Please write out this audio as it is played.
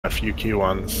few key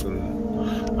ones, and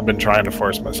I've been trying to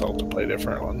force myself to play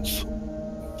different ones.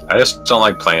 I just don't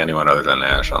like playing anyone other than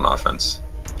Ash on offense.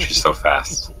 She's so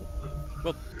fast.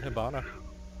 Well, Hibana.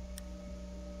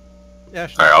 Yeah,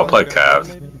 Alright, I'll play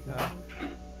Cav.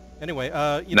 Anyway,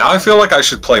 now I feel like I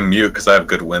should play Mute because I have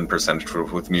good win percentage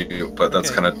with Mute, but that's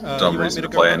kind of dumb reason to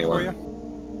play anyway.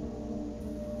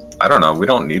 I don't know. We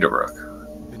don't need a Rook.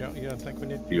 You don't think we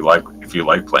need? If you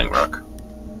like playing Rook.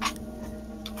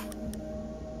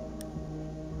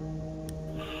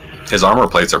 His armor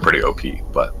plates are pretty OP,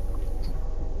 but.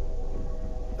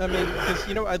 I mean, because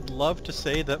I'd love to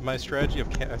say that my strategy of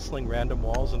castling random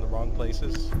walls in the wrong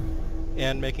places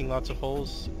and making lots of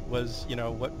holes was,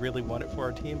 what really won it for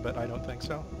our team, but I don't think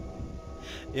so.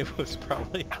 It was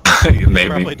probably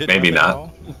maybe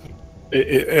not.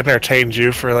 It entertained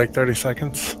you for like 30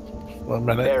 seconds, 1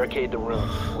 minute. Barricade the room.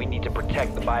 We need to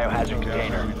protect the biohazard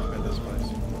container.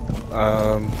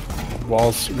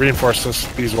 Walls, reinforce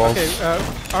these walls. Okay,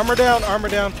 armor down, armor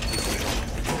down.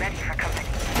 Ready for company.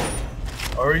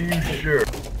 Are you sure?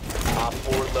 Op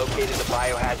 4 located the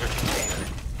biohazard container.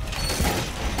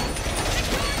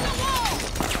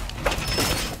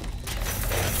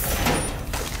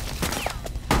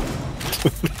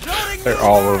 They're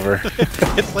all over.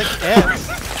 It's like ants.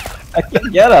 I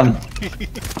can't get them.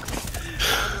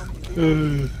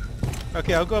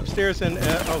 Okay, I'll go upstairs and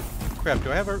oh crap!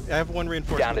 Do I have one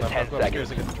reinforcement Down to left? 10 I'll go upstairs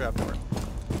seconds. and get the trapdoor.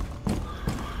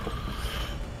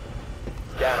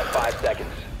 Down to 5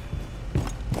 seconds.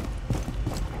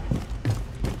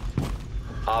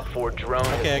 Op 4 drone Okay,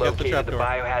 I has got the located the trapdoor.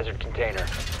 biohazard container.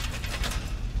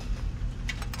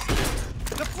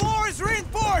 The floor is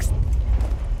reinforced!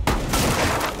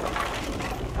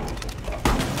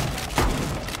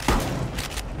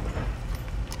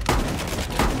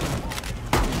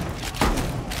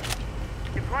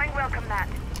 Deploying welcome mat.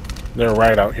 They're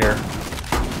right out here.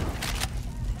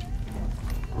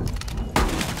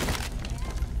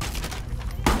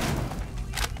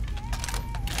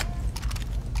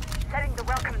 Setting the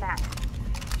welcome mat.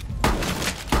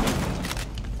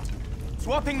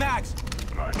 Swapping mags!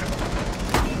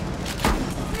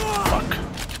 Fuck.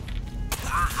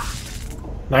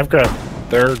 Knife grab.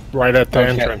 They're right at the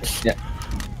entrance. Yeah.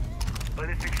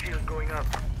 Ballistic shield going up.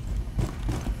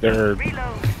 They're.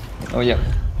 Reload. Oh yeah.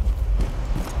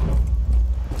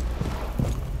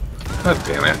 God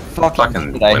damn it.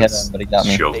 Fucking I hit him, but he got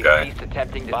me. shield They guy. ceased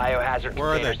attempting to biohazard Where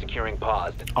are container they? securing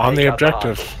paused. on the Take out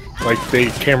objective. hostage. Like they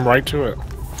came right to it.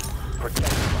 Protect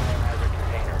the biohazard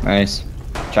container. Nice.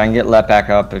 Try and get let back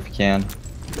up if you can.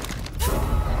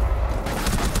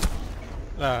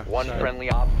 One sorry. friendly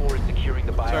Op 4 is securing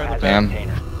the Sorry, biohazard Damn.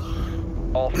 container.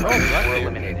 All friendlies were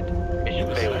eliminated.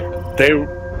 Mission failure. They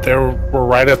were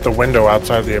right at the window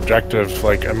outside the objective,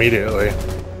 like immediately,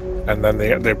 and then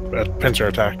they pincer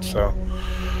attacked. So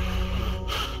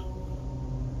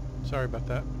Sorry about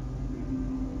that.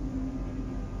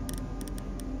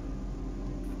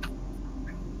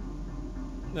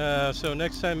 So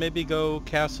next time maybe go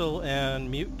castle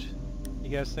and mute. You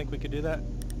guys think we could do that?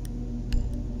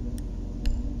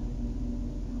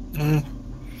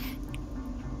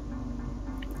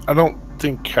 I don't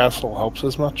think castle helps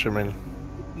as much. I mean,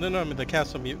 No, I mean the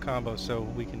castle mute combo, so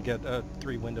we can get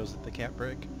 3 windows that they can't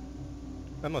break,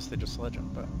 unless they just sledge them.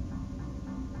 But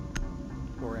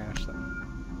or Ash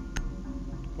them,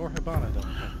 or Hibana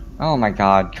them. Oh my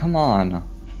god, come on.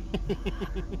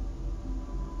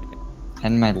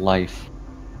 End my life.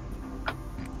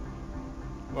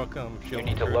 Welcome, You shield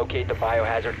need to crew. locate the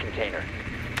biohazard container.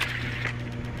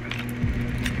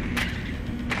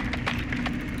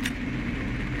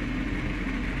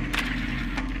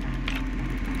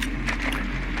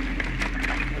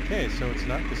 Okay, so it's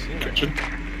not casino. kitchen.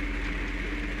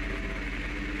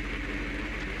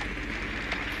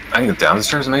 I can get down the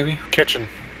stairs maybe? Kitchen.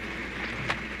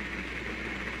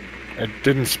 I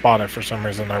didn't spot it for some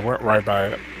reason. I went right by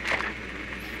it.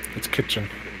 It's kitchen.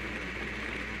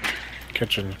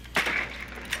 Kitchen.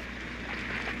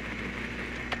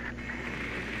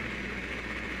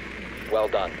 Well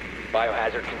done.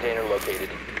 Biohazard container located.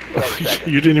 10 seconds.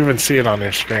 You didn't even see it on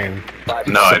your screen. 5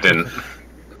 No, I seconds. didn't.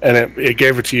 And it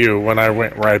gave it to you when I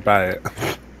went right by it.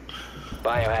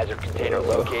 Biohazard container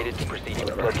located. Proceeding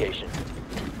with location.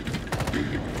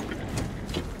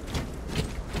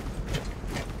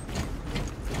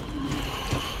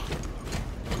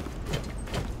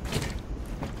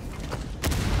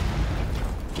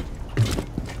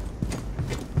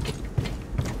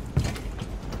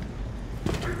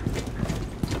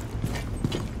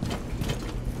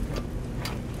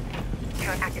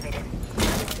 Drone activated.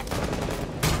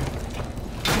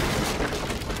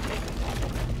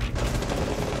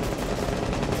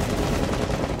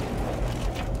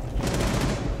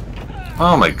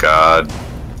 Oh my god.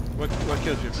 What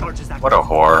killed you? What a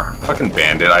whore. Fucking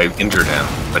bandit. I injured him.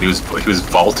 But he was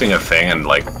vaulting a thing and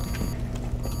like...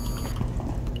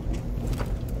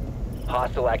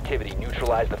 Hostile activity.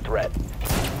 Neutralize the threat.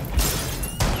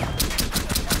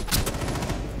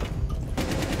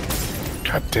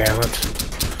 God damn it.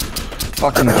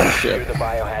 Fucking Secure shit. the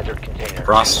biohazard container.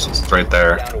 Frost is right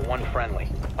there. Down to one friendly.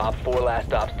 Op 4 last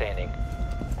stop standing.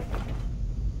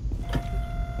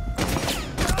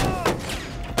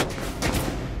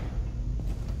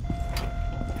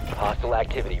 Hostile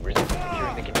activity. Resume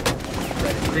securing the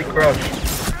container. They crouch.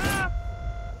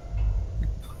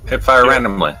 Hit fire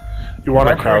randomly. You want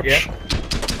to Left, crouch. yeah.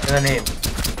 And then aim.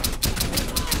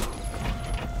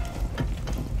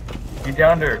 You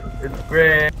downed her. It's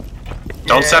great.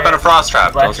 Don't step in a frost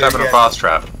trap. Don't step in a frost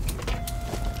trap.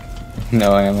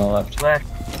 No, I am on the left. Flash.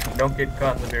 Don't get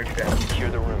caught in the bear trap. Secure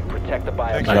the room. Protect the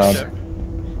Actually, biohazard.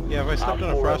 yeah, if I stepped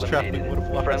on a frost trap, we would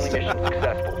have Friendly lost. mission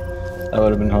successful. That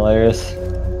would have been hilarious.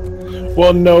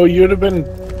 Well, no, you'd have been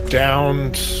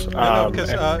downed. No, because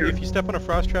and if you step on a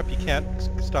frost trap, you can't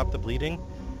stop the bleeding.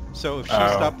 So if she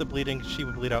stopped the bleeding, she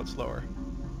would bleed out slower.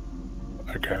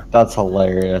 Okay. That's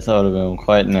hilarious. That would have been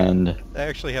quite an end. I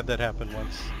actually had that happen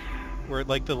once, where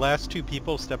like the last two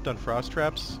people stepped on frost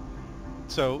traps,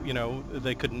 so you know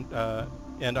they couldn't,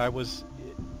 and I was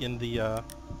in the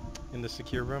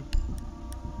secure room.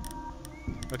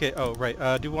 Okay. Oh right.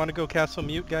 Do you want to go castle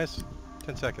mute, guys?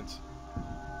 10 seconds.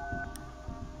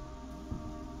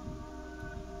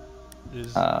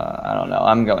 I don't know.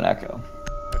 I'm going echo.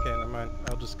 Okay, never mind.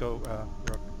 I'll just go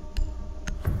rook.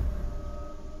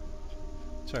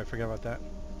 Sorry, I forgot about that.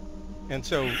 And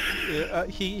so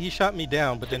he shot me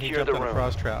down, but then he Secure jumped the on a room.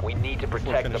 frost trap. We need to before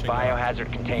protect the finishing off.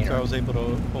 biohazard container. So I was able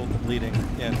to hold the bleeding,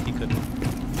 and he couldn't.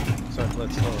 So I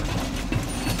bled slower.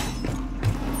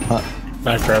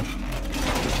 Knife grab.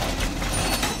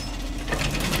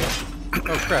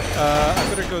 Oh crap!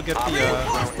 I better go get the.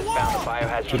 Found the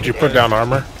biohazard Did you container. put down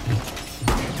armor?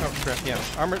 Oh crap! Yeah,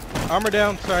 armor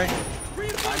down. Sorry.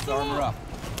 Armor up.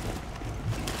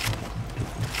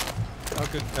 Oh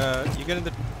good. You get in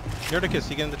the. Nerdicus,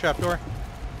 you get in the trapdoor.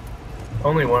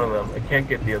 Only one of them. I can't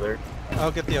get the other.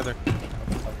 I'll get the other.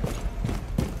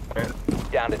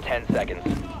 Down to 10 seconds.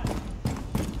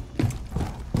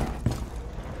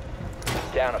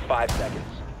 Down to 5 seconds.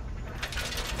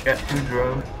 Got 2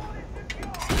 drones.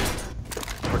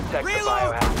 Protect the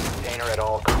biohazard container at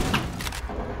all costs.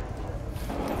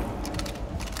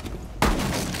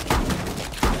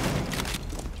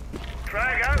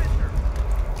 Frag out.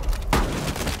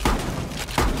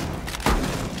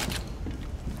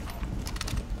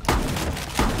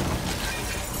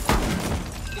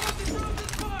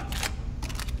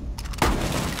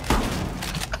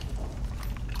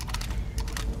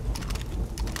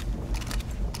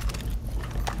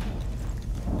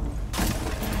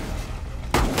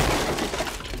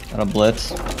 Got a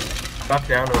blitz. Drop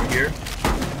down over here.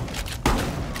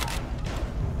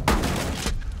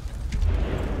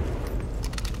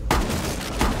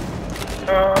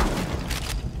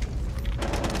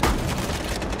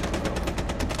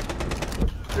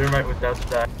 Thermite with that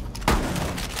stack.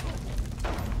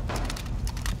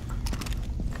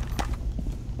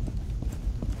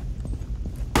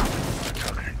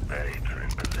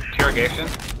 Interrogation?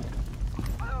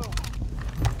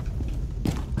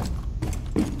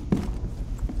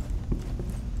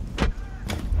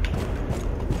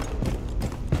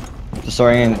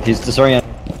 Disorient. He's disoriented.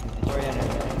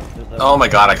 Oh my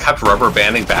god, I kept rubber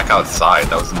banding back outside.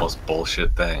 That was the most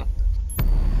bullshit thing.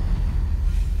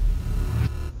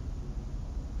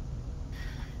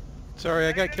 Sorry,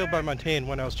 I got killed by Montaigne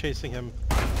when I was chasing him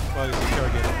while he was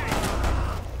interrogating.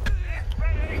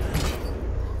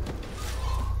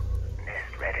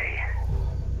 Nest ready.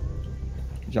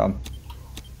 Good job.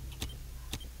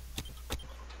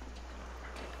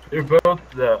 They're both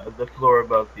the floor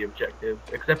above the objective,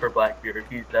 except for Blackbeard.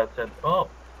 He's outside. Oh,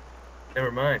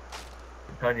 never mind.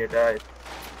 Tanya died.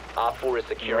 Op 4 is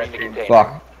securing the container.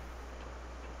 Fuck.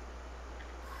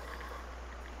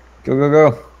 Go, go,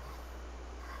 go.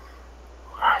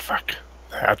 Ah, fuck.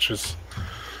 The hatches.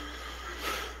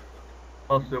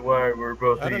 Also, why we're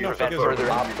both. I don't know if Prevent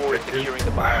further Op 4 is securing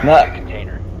the No. biohazard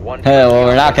container. One Hey, well,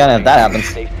 we're not gonna if that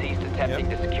happens. They've ceased attempting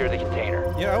to secure the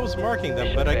container. Yeah, I was marking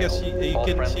them, but I guess you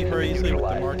couldn't see very easily with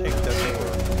the marking that they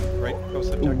were right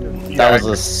post objective. That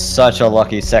was such a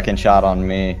lucky second shot on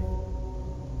me.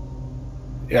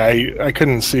 Yeah, I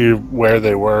couldn't see where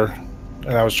they were,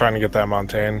 and I was trying to get that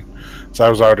Montaigne, so I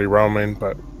was already roaming,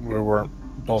 but we weren't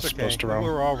both It's okay. supposed to roam.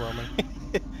 We're all roaming,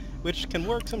 which can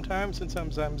work sometimes, and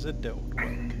sometimes it don't work.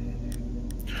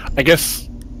 I guess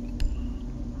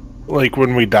like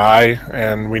when we die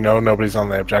and we know nobody's on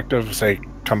the objective, say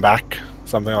come back,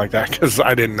 something like that, because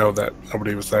I didn't know that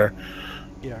nobody was there.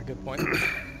 Yeah, good point.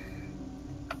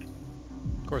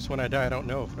 Of course, when I die, I don't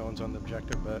know if no one's on the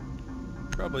objective, but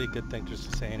probably a good thing just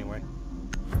to say anyway.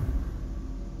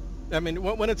 I mean,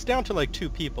 when it's down to like 2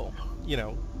 people, you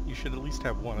know, you should at least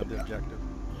have one on the objective.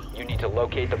 You need to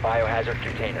locate the biohazard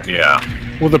container. Yeah.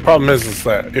 Well, the problem is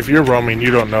that if you're roaming,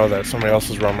 you don't know that somebody else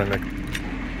is roaming,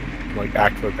 like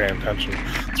actively paying attention,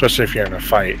 especially if you're in a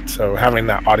fight. So having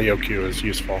that audio cue is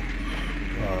useful.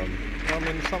 Well, I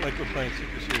mean, it's not like we're playing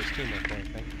super serious teamwork or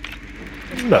anything.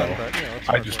 It's No, fun, but, you know, it's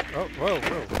I hard just- work. Oh,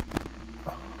 whoa.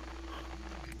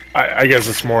 I guess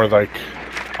it's more like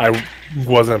I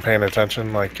wasn't paying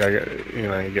attention. Like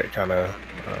you get kind of.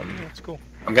 That's cool.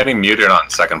 I'm getting muted on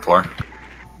 2nd floor.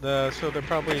 So they're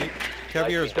probably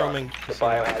Caviar is roaming. The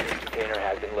biohazard container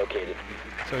has been located.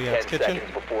 So yeah, it's 10 kitchen.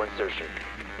 seconds before insertion.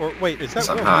 Or wait, is that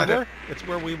Somehow where I we did- were? It's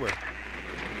where we were.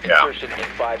 Yeah. Insertion in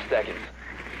 5 seconds.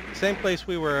 Same place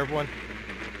we were, everyone.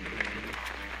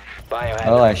 Biohazard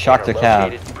Oh, I shocked the container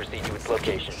cab. located. Proceed to its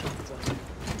location.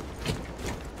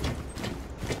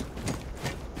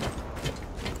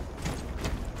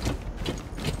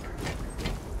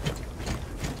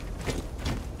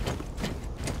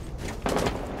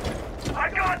 I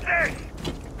got this!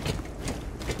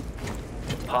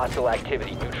 Hostile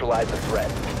activity. Neutralize the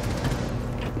threat.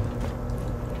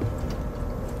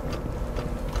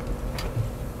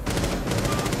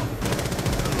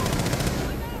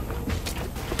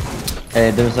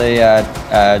 Hey, there's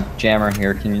a jammer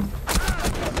here. Can you?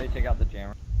 Somebody take out the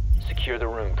jammer. Secure the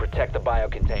room. Protect the bio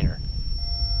container.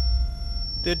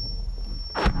 Did...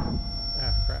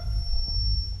 Ah, crap.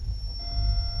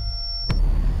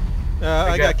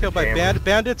 I got killed by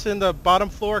bandits in the bottom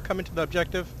floor coming to the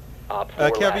objective. Op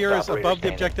 4 Caviar last is above operator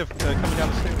the objective coming down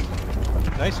the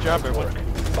stairs. Nice job, everyone.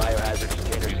 Biohazard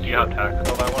container secured. Yeah,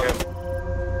 tactical that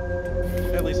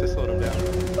one. At least I slowed him down.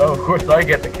 Oh, of course I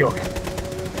get the kill.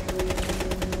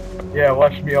 Yeah,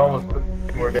 watch me almost put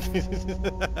more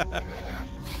down.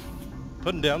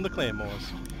 Putting down the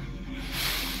claymores.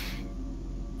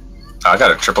 I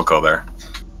got a triple kill there.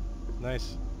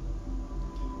 Nice.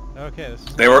 Okay, this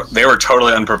is They were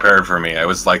totally unprepared for me. I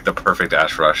was like the perfect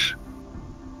Ash Rush.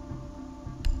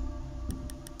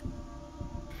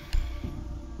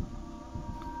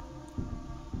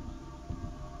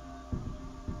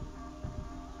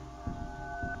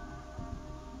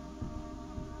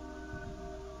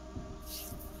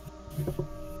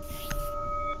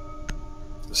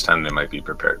 This time they might be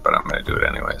prepared, but I'm gonna do it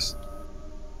anyways.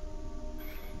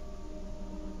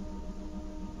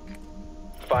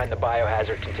 Find the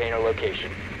biohazard container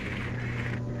location.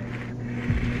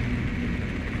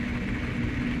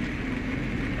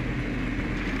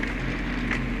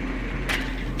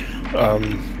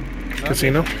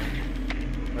 Casino.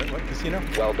 What casino?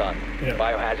 Well done. Yeah.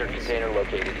 Biohazard container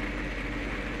located.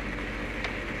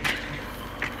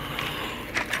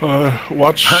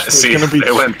 Watch. there's See, gonna be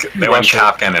they went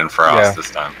Kapkan and Frost Yeah. this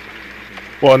time.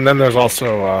 Well, and then there's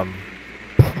also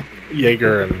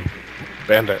Jaeger and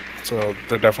Bandit, so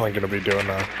they're definitely going to be doing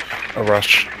a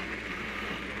rush.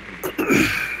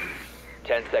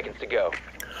 10 seconds to go.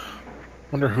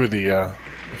 Wonder who the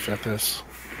 5th is.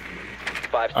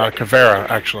 5 seconds. Kavera,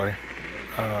 actually.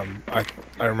 I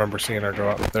remember seeing her go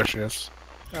up. There she is.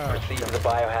 Proceed to the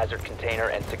biohazard container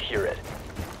and secure it.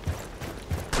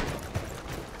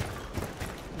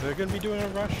 They're gonna be doing a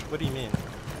rush? What do you mean?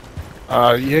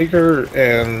 Jaeger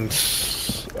and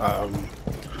Starting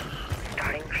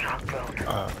shock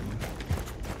mode.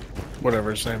 whatever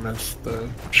his name is, the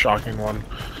shocking one.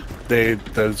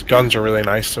 Those guns are really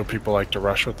nice, so people like to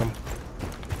rush with them.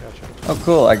 Gotcha. Oh,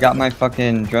 cool! I got my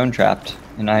fucking drone trapped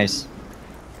in ice.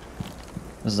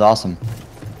 This is awesome.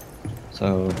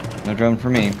 So no drone for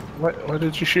me. Why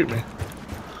did you shoot me?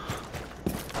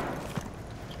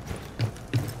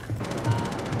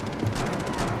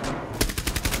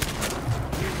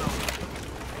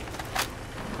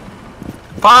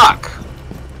 Fuck!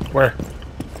 Where?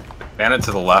 Bandit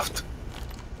to the left.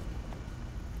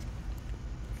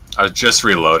 I was just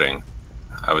reloading.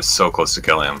 I was so close to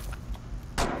killing him.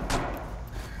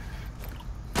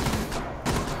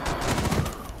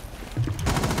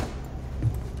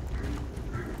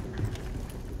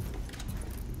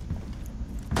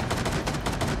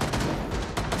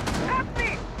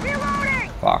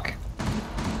 Fuck.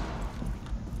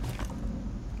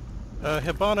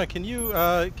 Hibana, can you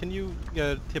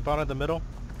Hibana the middle?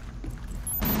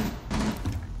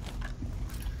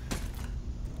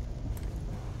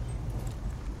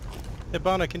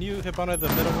 Hibana, can you Hibana the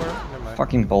middle where? Never mind.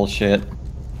 Fucking bullshit.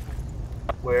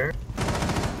 Where?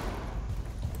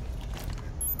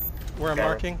 where I'm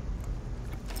marking.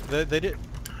 They didn't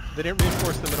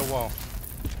reinforce the middle wall.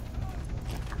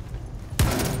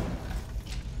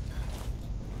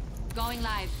 Going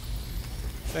live.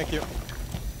 Thank you.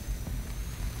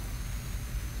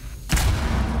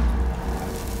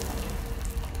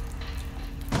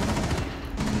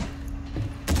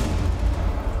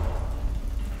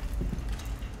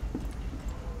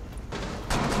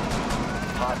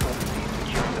 Hostile disease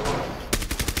securing the room.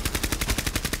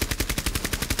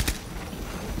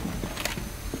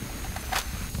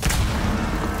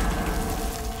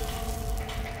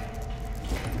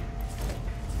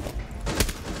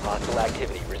 Hostile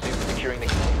activity. Resume securing the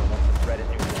container once the threat is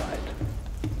neutralized.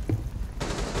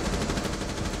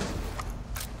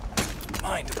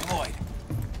 Mine deployed.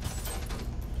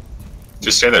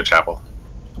 Just stay there, Chapel.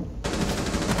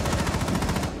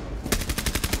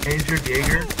 Injured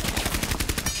Jaeger.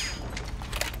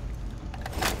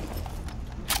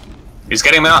 He's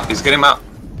getting him out. He's getting him out.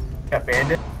 Got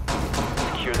bandit.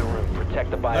 Secure the room. Protect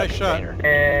the bio Nice shot. container.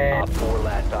 And Op 4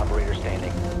 last operator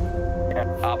standing.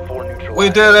 Op 4 neutralized. We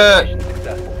did it! Mission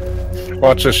successful.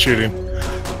 Watch this shooting.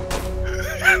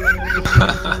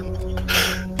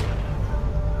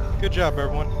 Good job,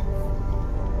 everyone.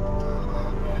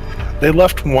 They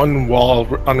left one wall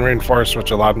unreinforced,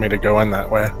 which allowed me to go in that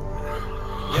way.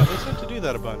 Yeah, they seem to do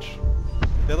that a bunch.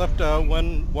 They left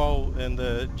one wall in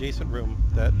the adjacent room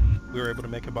that we were able to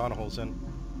make Habana holes in.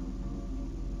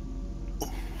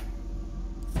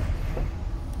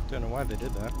 Don't know why they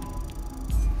did that.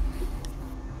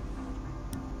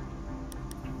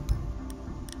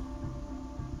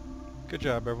 Good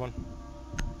job, everyone.